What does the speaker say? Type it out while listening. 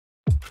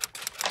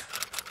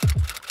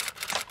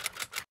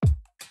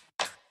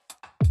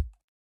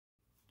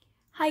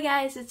Hi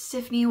guys, it's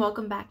Tiffany.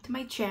 Welcome back to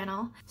my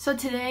channel. So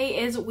today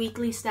is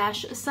Weekly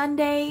Stash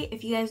Sunday.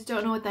 If you guys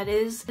don't know what that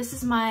is, this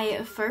is my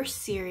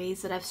first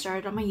series that I've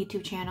started on my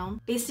YouTube channel.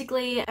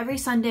 Basically, every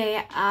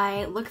Sunday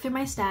I look through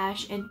my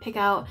stash and pick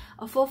out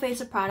a full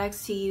face of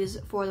products to use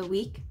for the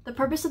week. The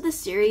purpose of this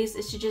series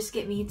is to just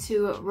get me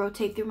to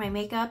rotate through my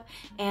makeup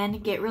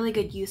and get really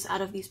good use out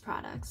of these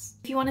products.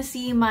 If you want to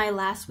see my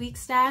last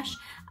week's stash,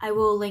 I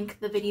will link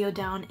the video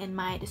down in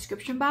my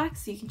description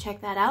box so you can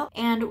check that out.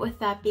 And with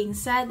that being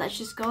said, let's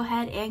just go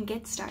ahead and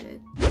get started.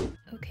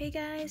 Okay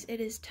guys, it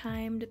is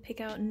time to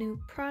pick out new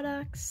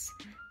products.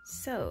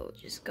 So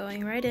just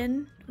going right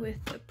in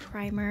with the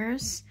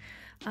primers.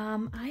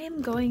 I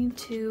am going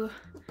to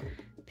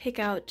pick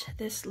out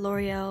this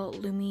L'Oreal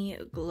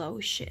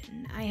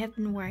Lumi-Glotion. I have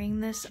been wearing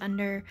this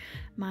under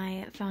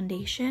my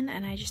foundation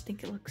and I just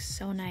think it looks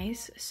so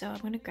nice, so I'm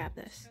gonna grab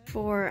this.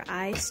 For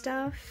eye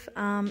stuff,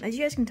 as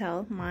you guys can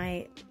tell,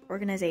 my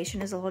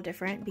organization is a little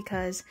different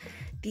because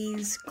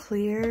these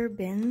clear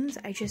bins,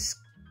 I just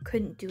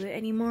couldn't do it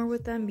anymore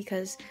with them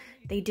because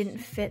they didn't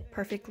fit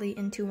perfectly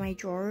into my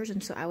drawers,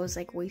 and so I was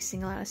like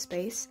wasting a lot of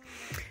space.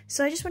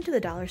 So I just went to the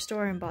dollar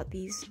store and bought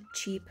these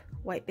cheap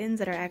white bins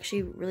that are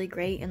actually really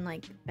great and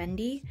like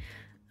bendy,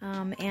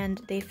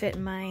 and they fit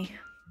in my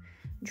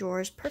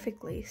drawers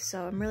perfectly,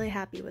 so I'm really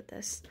happy with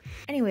this.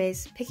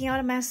 Anyways, picking out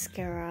a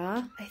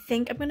mascara, I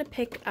think I'm gonna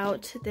pick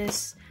out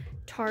this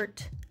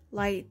Tarte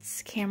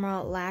Lights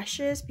Camera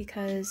Lashes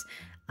because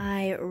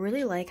I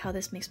really like how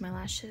this makes my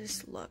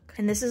lashes look.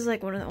 And this is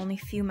like one of the only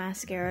few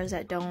mascaras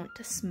that don't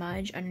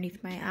smudge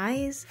underneath my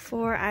eyes.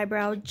 For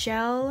eyebrow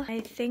gel,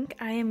 I think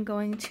I am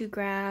going to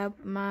grab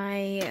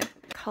my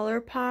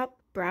Colourpop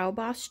Brow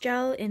Boss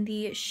Gel in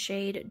the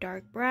shade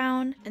Dark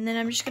Brown. And then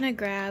I'm just gonna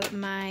grab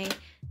my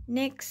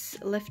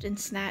NYX Lift and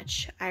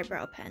Snatch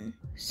eyebrow pen.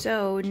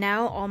 So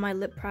now all my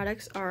lip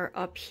products are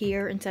up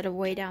here instead of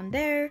way down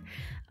there.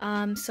 So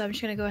I'm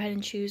just gonna go ahead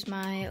and choose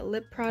my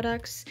lip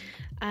products.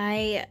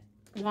 I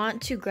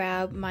want to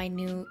grab my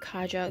new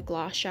Kaja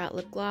Gloss Shot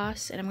lip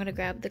gloss, and I'm gonna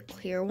grab the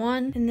clear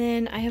one. And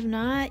then I have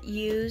not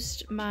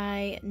used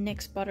my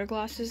NYX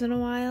Butterglosses in a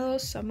while,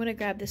 so I'm gonna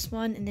grab this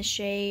one in the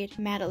shade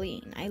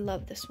Madeliene. I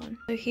love this one.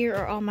 So here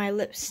are all my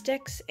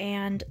lipsticks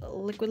and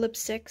liquid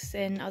lipsticks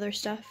and other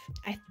stuff.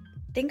 I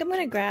think I'm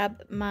gonna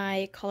grab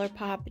my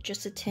Colourpop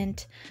Just a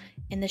Tint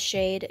in the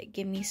shade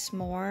Gimme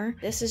Smore.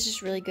 This is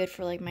just really good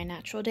for like my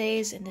natural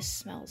days, and this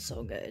smells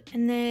so good.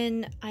 And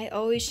then I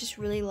always just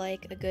really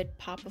like a good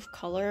pop of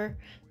color,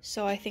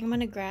 so I think I'm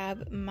gonna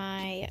grab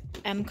my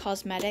M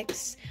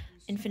Cosmetics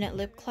Infinite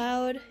Lip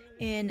Cloud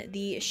in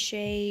the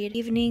shade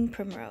Evening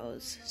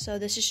Primrose. So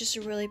this is just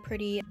a really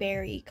pretty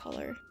berry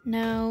color.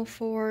 Now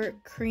for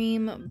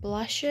cream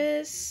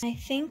blushes, I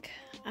think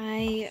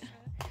I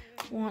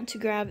want to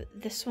grab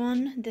this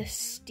one,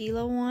 this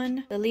Stila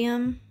one,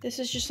 Lilium. This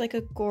is just like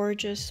a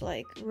gorgeous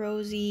like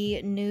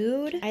rosy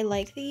nude. I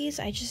like these.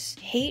 I just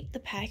hate the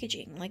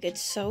packaging. Like,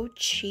 it's so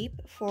cheap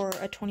for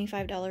a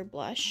 $25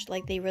 blush.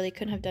 Like, they really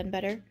couldn't have done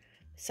better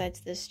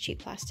besides this cheap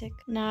plastic.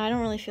 No, I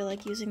don't really feel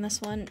like using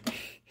this one.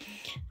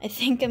 I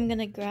think I'm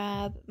gonna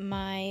grab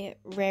my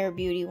Rare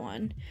Beauty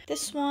one.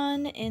 This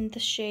one in the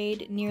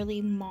shade Nearly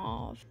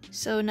Mauve.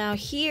 So now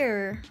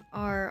here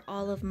are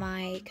all of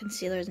my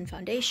concealers and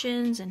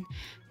foundations and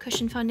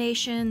cushion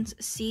foundations.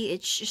 See,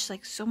 it's just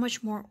like so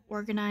much more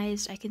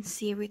organized. I can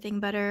see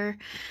everything better.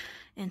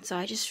 And so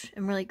I just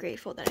am really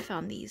grateful that I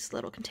found these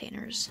little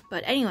containers.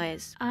 But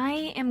anyways,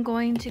 I am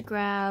going to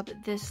grab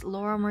this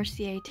Laura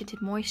Mercier Tinted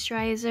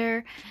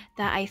Moisturizer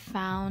that I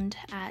found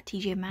at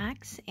TJ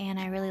Maxx, and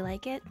I really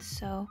like it,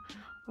 so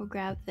we'll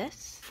grab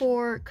this.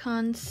 For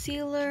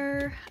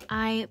concealer,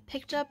 I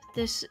picked up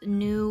this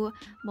new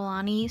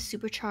Milani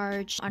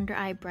Supercharge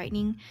Undereye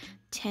Brightening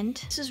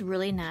Tint. This is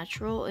really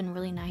natural and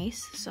really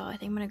nice, so I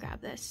think I'm gonna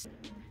grab this.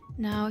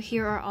 Now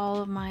here are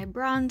all of my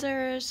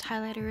bronzers,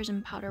 highlighters,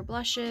 and powder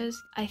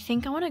blushes. I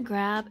think I want to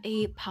grab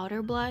a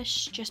powder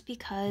blush just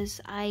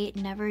because I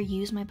never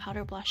use my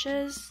powder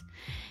blushes,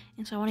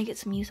 and so I want to get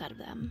some use out of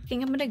them. I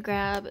think I'm going to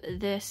grab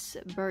this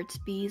Burts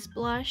Bees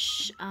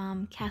blush.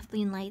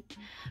 Kathleen Light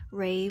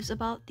raves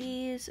about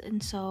these,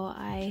 and so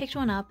I picked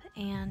one up,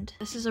 and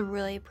this is a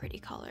really pretty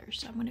color,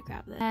 so I'm going to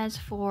grab this. As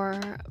for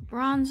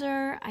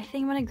bronzer, I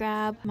think I'm going to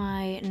grab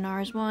my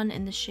Nars one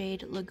in the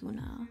shade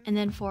Laguna. And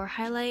then for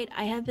highlight,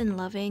 I have been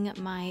loving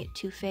my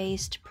Too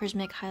Faced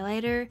Prismatic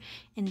highlighter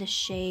in the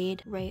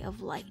shade Ray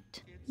of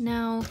Light.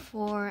 Now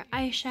for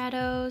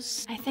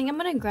eyeshadows, I think I'm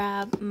gonna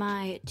grab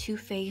my Too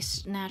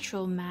Faced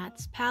Natural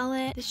Mattes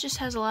palette. This just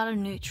has a lot of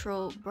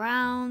neutral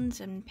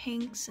browns and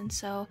pinks, and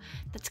so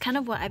that's kind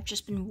of what I've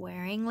just been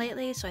wearing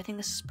lately, so I think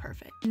this is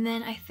perfect. And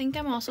then I think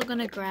I'm also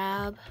gonna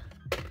grab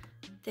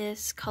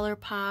this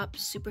Colourpop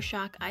Super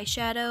Shock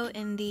eyeshadow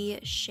in the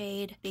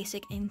shade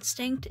Basic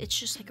Instinct. It's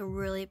just like a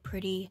really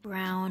pretty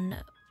brown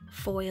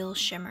foil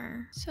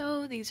shimmer.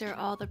 So these are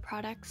all the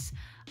products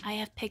I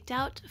have picked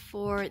out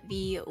for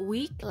the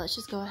week. Let's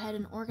just go ahead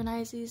and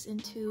organize these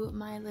into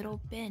my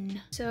little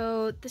bin.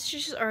 So this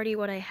is just already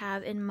what I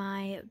have in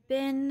my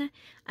bin.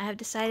 I have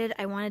decided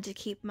I wanted to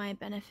keep my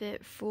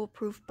Benefit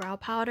Foolproof Brow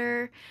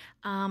Powder,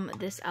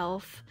 this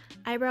e.l.f.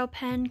 eyebrow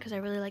pen because I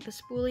really like the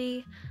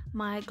spoolie,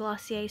 my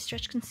Glossier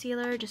Stretch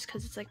Concealer just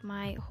because it's like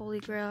my holy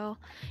grail,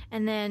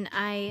 and then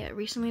I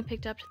recently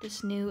picked up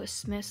this new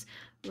Smith's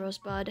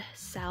Rosebud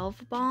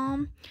Salve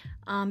Balm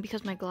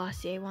because my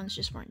Glossier ones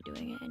just weren't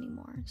doing it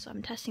anymore. So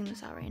I'm testing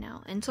this out right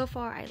now, and so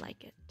far I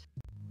like it.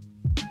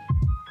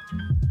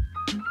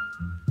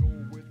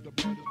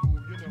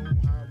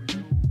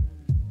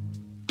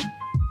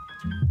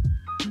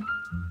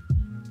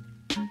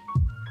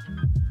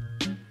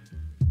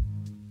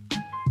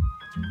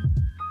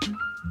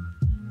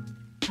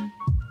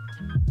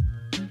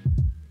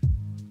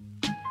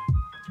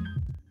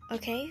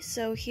 Okay,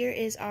 so here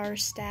is our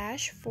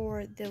stash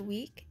for the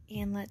week,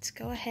 and let's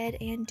go ahead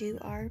and do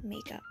our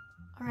makeup.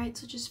 Alright,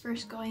 so just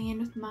first going in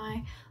with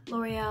my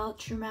L'Oreal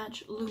True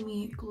Match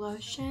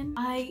Lumi-Glotion.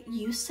 I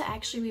used to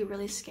actually be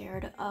really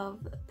scared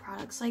of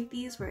products like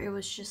these where it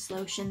was just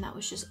lotion that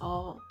was just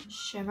all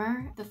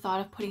shimmer. The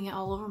thought of putting it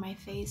all over my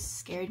face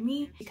scared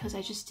me because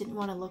I just didn't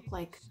want to look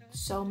like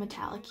so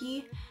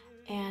metallic-y.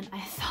 And I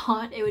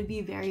thought it would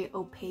be very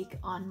opaque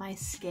on my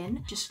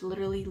skin. Just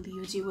literally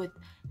leaves you with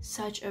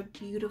such a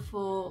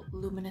beautiful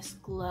luminous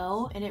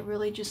glow, and it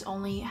really just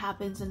only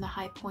happens in the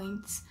high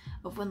points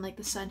of when like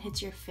the sun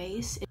hits your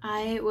face.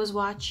 I was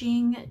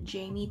watching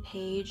Jamie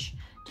Page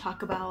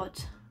talk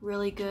about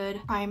really good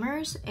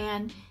primers,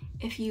 and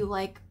if you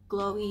like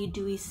glowy,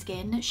 dewy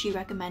skin, she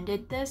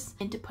recommended this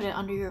and to put it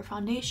under your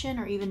foundation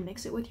or even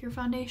mix it with your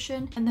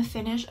foundation, and the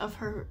finish of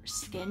her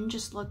skin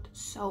just looked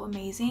so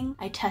amazing.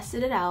 I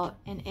tested it out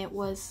and it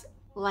was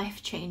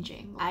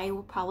life-changing. I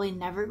will probably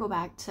never go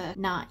back to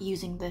not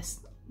using this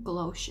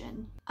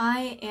Glotion.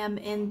 I am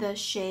in the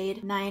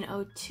shade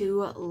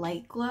 902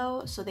 Light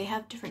Glow, so they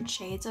have different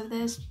shades of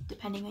this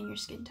depending on your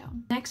skin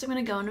tone. Next, I'm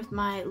going to go in with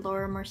my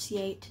Laura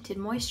Mercier Tinted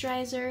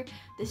Moisturizer.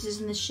 This is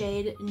in the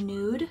shade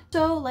Nude.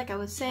 So like I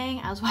was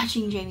saying, I was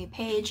watching Jamie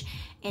Page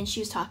and she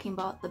was talking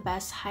about the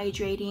best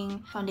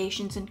hydrating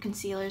foundations and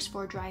concealers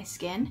for dry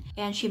skin,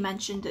 and she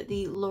mentioned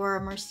the Laura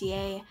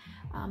Mercier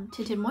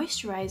tinted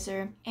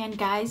moisturizer, and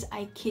guys,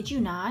 I kid you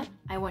not,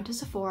 I went to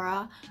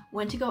Sephora,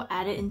 went to go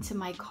add it into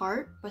my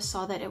cart, but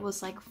saw that it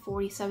was like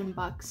 47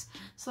 bucks.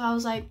 So I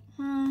was like,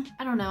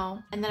 I don't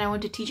know. And then I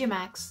went to TJ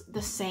Maxx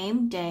the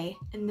same day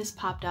and this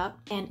popped up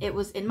and it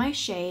was in my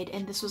shade,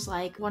 and this was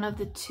like one of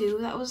the two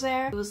that was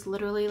there. It was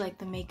literally like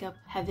the makeup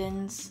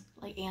heavens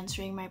like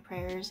answering my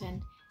prayers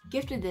and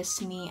gifted this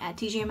to me at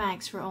TJ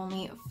Maxx for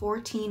only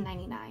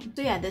 $14.99.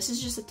 So yeah, this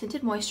is just a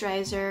tinted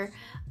moisturizer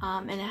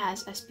and it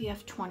has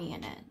SPF 20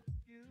 in it.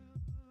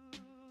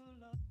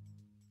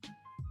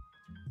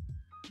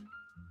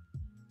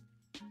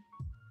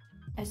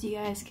 As you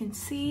guys can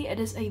see, it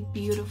is a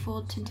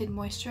beautiful tinted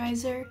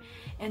moisturizer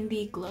and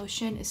the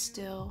Glotion is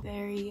still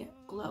very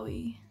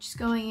glowy. Just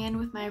going in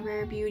with my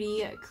Rare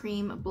Beauty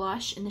cream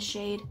blush in the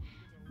shade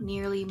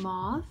Nearly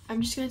Mauve.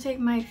 I'm just going to take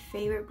my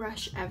favorite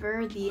brush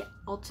ever, the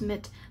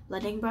Ultimate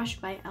Blending Brush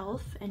by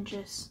e.l.f. and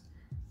just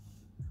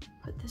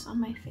put this on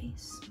my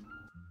face.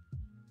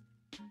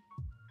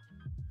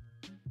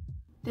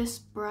 This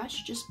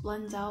brush just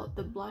blends out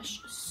the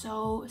blush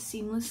so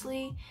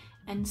seamlessly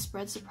and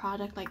spreads the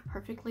product like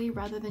perfectly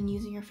rather than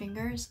using your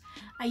fingers.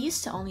 I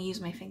used to only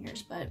use my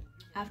fingers, but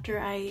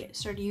after I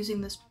started using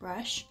this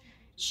brush,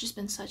 it's just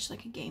been such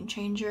like a game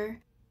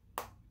changer.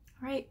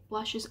 Alright,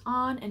 blush is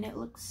on and it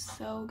looks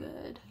so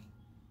good.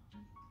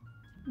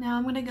 Now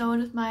I'm going to go in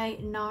with my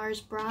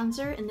Nars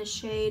bronzer in the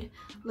shade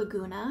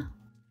Laguna.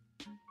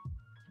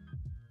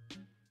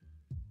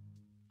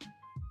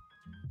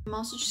 I'm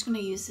also just going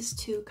to use this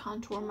to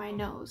contour my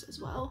nose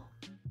as well.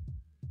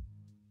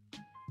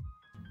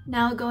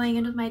 Now going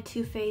in with my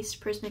Too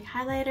Faced Prismatic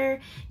highlighter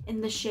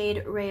in the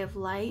shade Ray of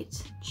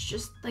Light. It's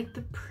just like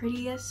the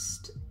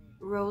prettiest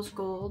rose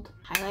gold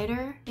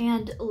highlighter,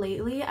 and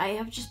lately I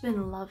have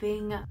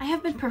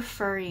been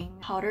preferring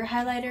powder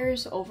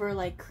highlighters over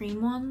like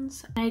cream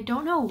ones, and I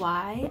don't know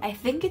why. I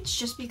think it's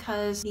just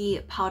because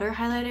the powder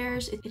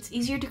highlighters, it's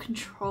easier to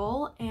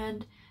control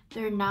and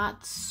they're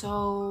not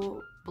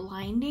so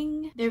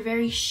blinding. They're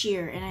very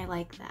sheer and I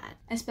like that,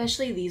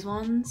 especially these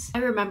ones. I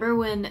remember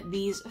when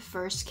these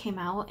first came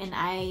out and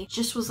I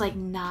just was like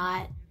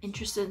not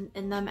interested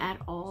in them at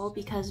all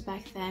because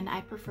back then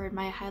I preferred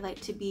my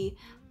highlight to be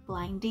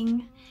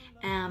blinding,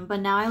 but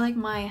now I like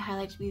my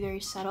highlight to be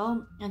very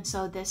subtle, and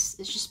so this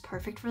is just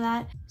perfect for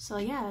that. So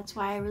yeah, that's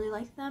why I really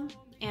like them,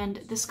 and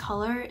this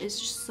color is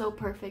just so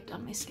perfect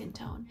on my skin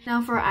tone.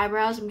 Now for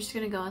eyebrows, I'm just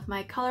gonna go with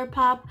my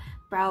Colourpop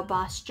Brow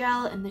Boss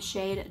Gel in the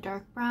shade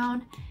Dark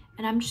Brown,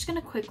 and I'm just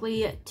gonna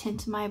quickly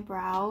tint my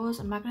brows.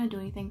 I'm not gonna do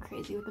anything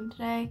crazy with them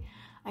today.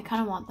 I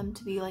kind of want them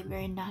to be like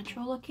very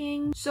natural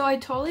looking. So I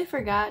totally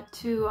forgot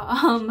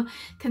to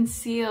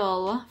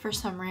conceal for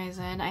some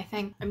reason. I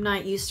think I'm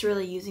not used to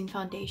really using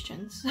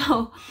foundation.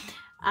 So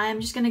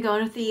I'm just gonna go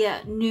in with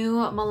the new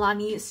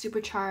Milani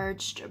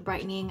Supercharged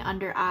Brightening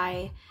Under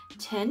Eye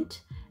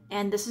Tint,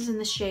 and this is in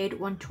the shade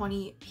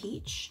 120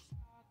 Peach.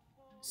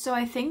 So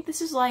I think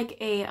this is like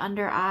a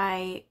under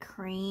eye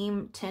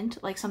cream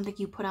tint, like something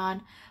you put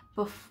on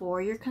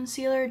before your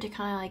concealer to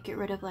kind of like get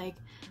rid of like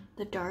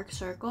the dark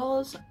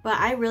circles. But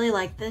I really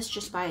like this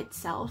just by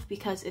itself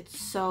because it's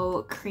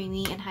so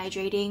creamy and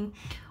hydrating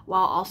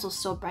while also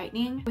so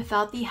brightening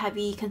without the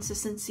heavy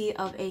consistency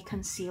of a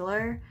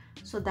concealer.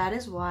 So that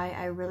is why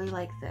I really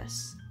like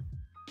this.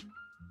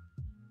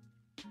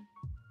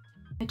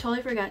 I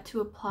totally forgot to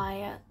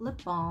apply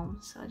lip balm,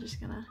 so I'm just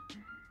gonna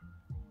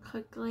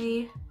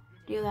quickly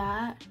do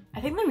that.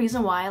 I think the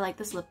reason why I like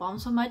this lip balm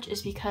so much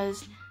is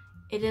because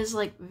it is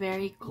like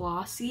very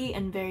glossy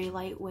and very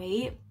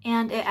lightweight,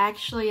 and it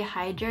actually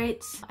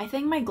hydrates. I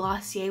think my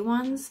Glossier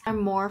ones are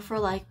more for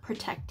like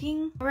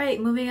protecting. Alright,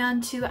 moving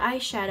on to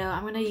eyeshadow.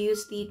 I'm gonna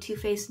use the Too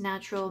Faced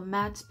Natural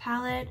Matte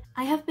palette.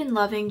 I have been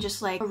loving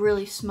just like a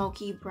really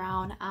smoky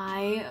brown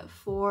eye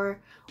for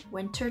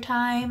winter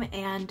time,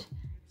 and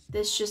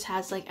this just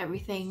has like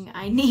everything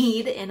I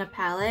need in a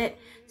palette.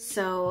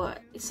 So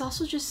it's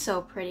also just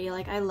so pretty.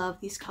 Like I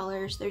love these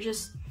colors. They're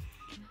just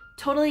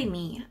totally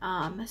me.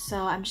 So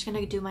I'm just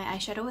gonna do my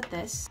eyeshadow with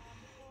this.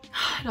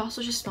 It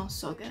also just smells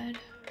so good.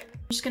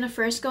 I'm just gonna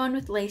first go in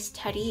with Lace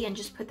Teddy and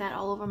just put that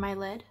all over my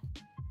lid.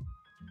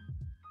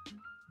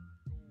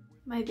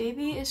 My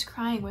baby is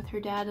crying with her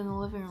dad in the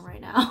living room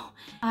right now.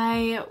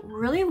 I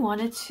really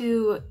wanted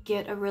to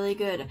get a really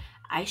good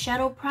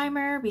eyeshadow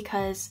primer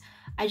because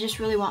I just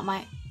really want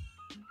my...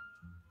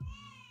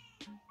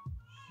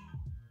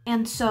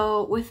 And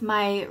so with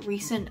my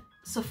recent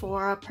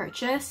Sephora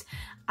purchase,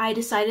 I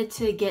decided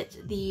to get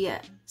the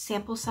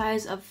sample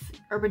size of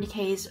Urban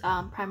Decay's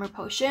Primer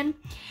Potion.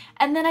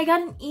 And then I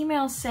got an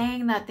email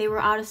saying that they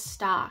were out of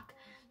stock.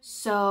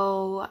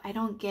 So I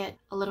don't get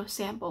a little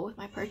sample with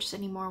my purchase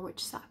anymore,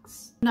 which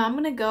sucks. Now I'm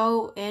going to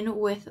go in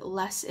with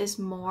Less is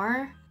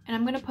More. And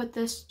I'm going to put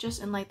this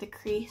just in like the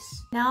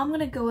crease. Now I'm going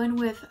to go in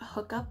with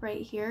Hookup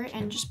right here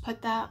and just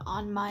put that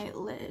on my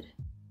lid.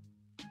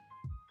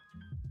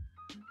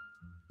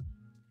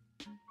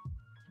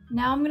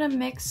 Now I'm gonna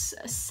mix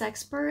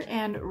Sexpert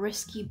and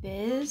Risky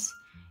Biz,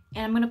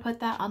 and I'm gonna put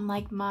that on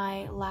like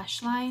my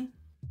lash line.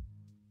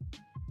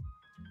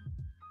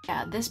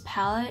 Yeah, this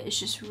palette is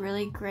just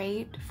really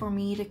great for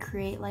me to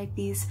create like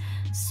these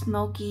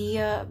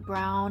smoky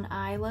brown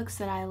eye looks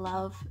that I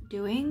love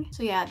doing.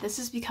 So yeah, this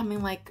is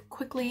becoming like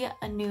quickly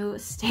a new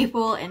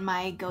staple in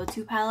my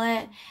go-to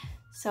palette.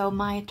 So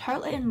my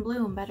Tarte in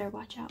Bloom better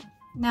watch out.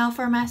 Now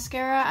for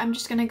mascara, I'm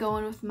just gonna go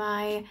in with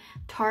my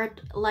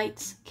Tarte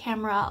Lights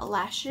Camera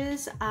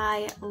Lashes.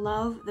 I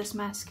love this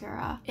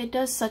mascara. It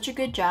does such a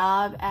good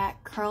job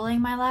at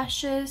curling my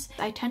lashes.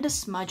 I tend to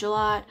smudge a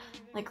lot,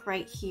 like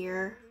right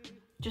here,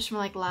 just from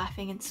like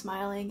laughing and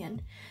smiling,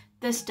 and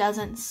this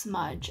doesn't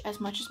smudge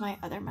as much as my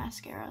other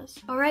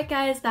mascaras. Alright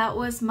guys, that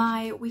was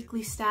my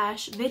weekly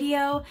stash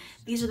video.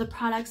 These are the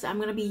products that I'm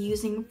gonna be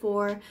using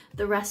for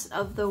the rest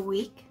of the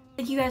week.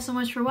 Thank you guys so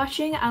much for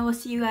watching. I will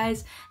see you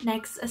guys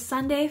next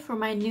Sunday for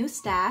my new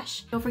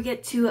stash. Don't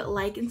forget to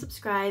like and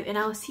subscribe, and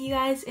I will see you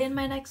guys in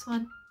my next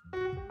one.